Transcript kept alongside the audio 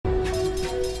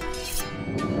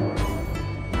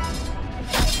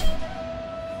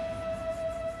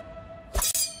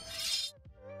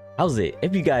How's it?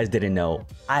 If you guys didn't know,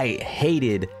 I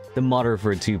hated the Modern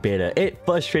Warfare 2 beta. It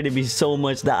frustrated me so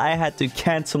much that I had to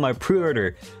cancel my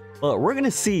pre-order. But we're gonna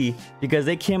see, because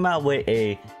they came out with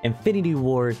a Infinity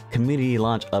Ward community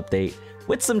launch update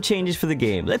with some changes for the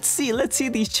game. Let's see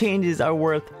if these changes are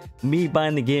worth me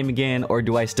buying the game again, or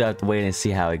do I still have to wait and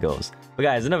see how it goes. But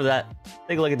guys, enough of that.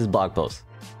 Take a look at this blog post.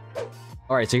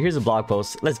 Alright, so here's a blog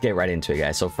post. Let's get right into it,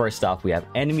 guys. So first off, we have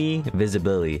enemy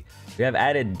visibility. We have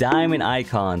added diamond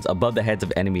icons above the heads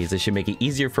of enemies. This should make it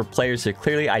easier for players to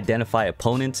clearly identify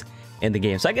opponents in the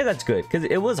game. So I guess that's good, because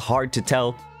it was hard to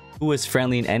tell who is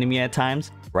friendly and enemy at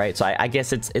times, right? So I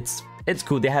guess it's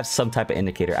cool. They have some type of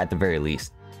indicator at the very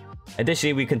least.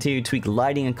 Additionally, we continue to tweak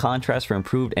lighting and contrast for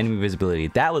improved enemy visibility.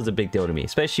 That was a big deal to me,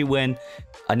 especially when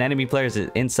an enemy player is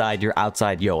inside, you're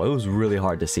outside. Yo, it was really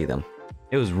hard to see them.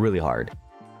 It was really hard.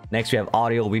 Next, we have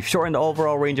audio. We've shortened the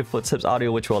overall range of footsteps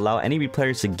audio, which will allow enemy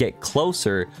players to get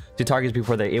closer to targets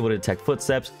before they're able to detect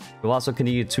footsteps. We'll also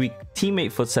continue to tweak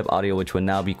teammate footstep audio, which will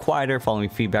now be quieter following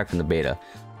feedback from the beta.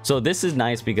 So this is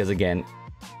nice because, again,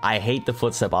 I hate the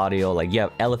footstep audio. Like, you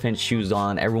have elephant shoes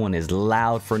on, everyone is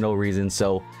loud for no reason.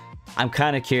 So I'm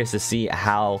kind of curious to see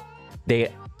how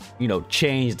they,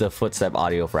 change the footstep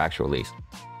audio for actual release.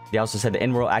 They also said the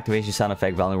in-world activation sound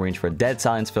effect volume range for dead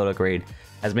silence field upgrade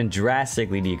has been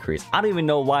drastically decreased. I don't even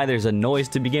know why there's a noise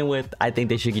to begin with. I think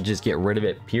they should just get rid of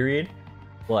it, period.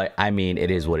 But I mean, it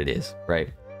is what it is,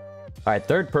 right? All right,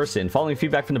 third person. Following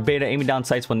feedback from the beta, aiming down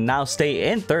sights will now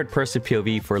stay in third person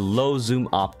POV for low zoom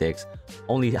optics.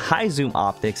 Only high zoom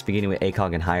optics, beginning with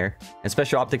ACOG and higher, and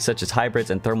special optics such as hybrids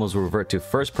and thermals will revert to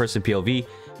first person POV.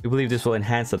 We believe this will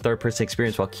enhance the third person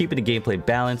experience while keeping the gameplay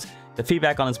balanced. The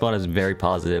feedback on this mod is very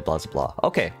positive, blah, blah, blah.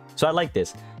 Okay, so I like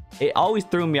this. It always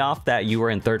threw me off that you were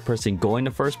in third person going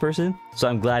to first person. So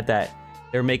I'm glad that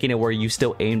they're making it where you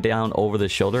still aim down over the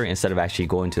shoulder instead of actually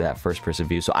going to that first person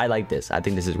view. So I like this. I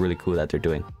think this is really cool that they're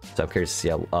doing. So I'm curious to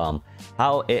see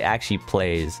how it actually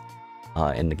plays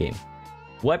in the game.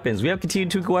 Weapons. We have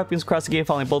continued to tweak weapons across the game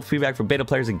following both feedback from beta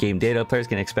players and game data. Players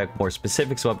can expect more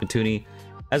specifics of weapon tuning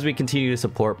as we continue to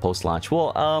support post-launch.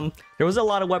 Well, there was a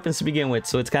lot of weapons to begin with,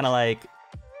 so it's kind of like,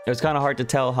 it was kind of hard to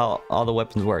tell how all the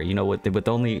weapons were, with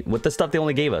the stuff they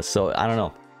only gave us. So I don't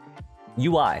know.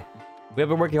 UI. We have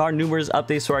been working hard on numerous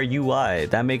updates to our UI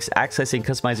that makes accessing and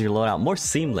customizing your loadout more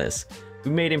seamless. We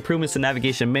made improvements to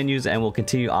navigation menus and will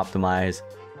continue to optimize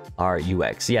our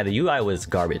UX. Yeah, the UI was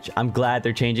garbage. I'm glad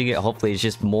they're changing it. Hopefully it's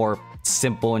just more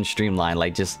simple and streamlined.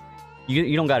 Like, just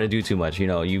you don't got to do too much.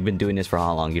 You've been doing this for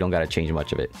how long? You don't got to change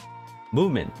much of it.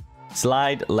 Movement.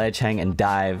 Slide, ledge, hang, and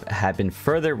dive have been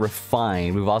further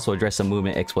refined. We've also addressed some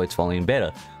movement exploits following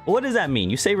beta. But what does that mean?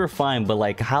 You say refined, but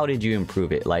like, how did you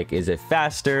improve it? Like, is it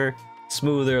faster,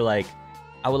 smoother? Like,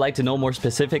 I would like to know more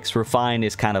specifics. Refined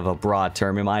is kind of a broad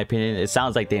term in my opinion. It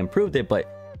sounds like they improved it,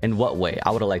 but in what way?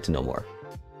 I would have liked to know more.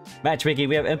 Matchmaking.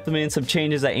 We have implemented some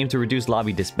changes that aim to reduce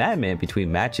lobby disbandment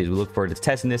between matches. We look forward to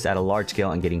testing this at a large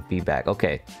scale and getting feedback.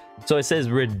 Okay, so it says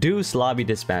reduce lobby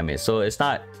disbandment. So it's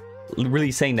not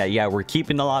really saying that, yeah, we're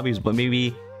keeping the lobbies, but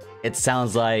maybe it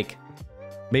sounds like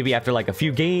maybe after like a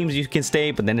few games you can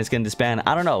stay, but then it's gonna disband.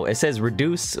 I don't know. It says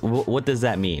reduce. What does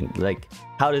that mean? Like,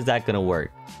 how is that gonna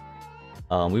work?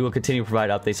 We will continue to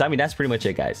provide updates. I mean, that's pretty much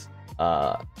it, guys.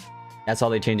 That's all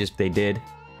the changes they did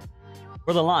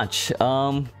for the launch.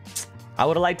 I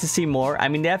would have liked to see more. I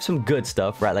mean, they have some good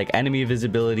stuff, right? Like enemy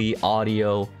visibility,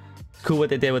 audio. Cool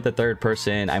what they did with the third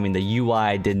person. I mean, the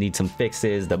UI did need some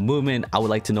fixes. The movement, I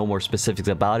would like to know more specifics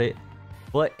about it.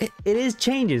 But it is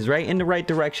changes, right? In the right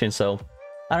direction. So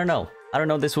I don't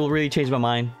know. This will really change my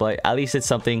mind, but at least it's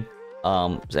something.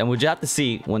 And we'll just have to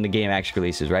see when the game actually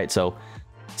releases, right? So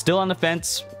still on the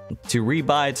fence to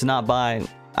rebuy, to not buy.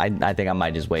 I think I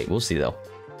might just wait. We'll see though.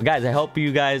 But guys, I hope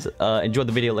you guys enjoyed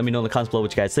the video. Let me know in the comments below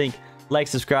what you guys think. Like,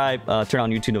 subscribe, turn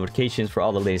on YouTube notifications for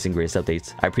all the latest and greatest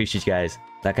updates. I appreciate you guys.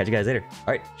 I'll catch you guys later.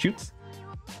 All right, shoots.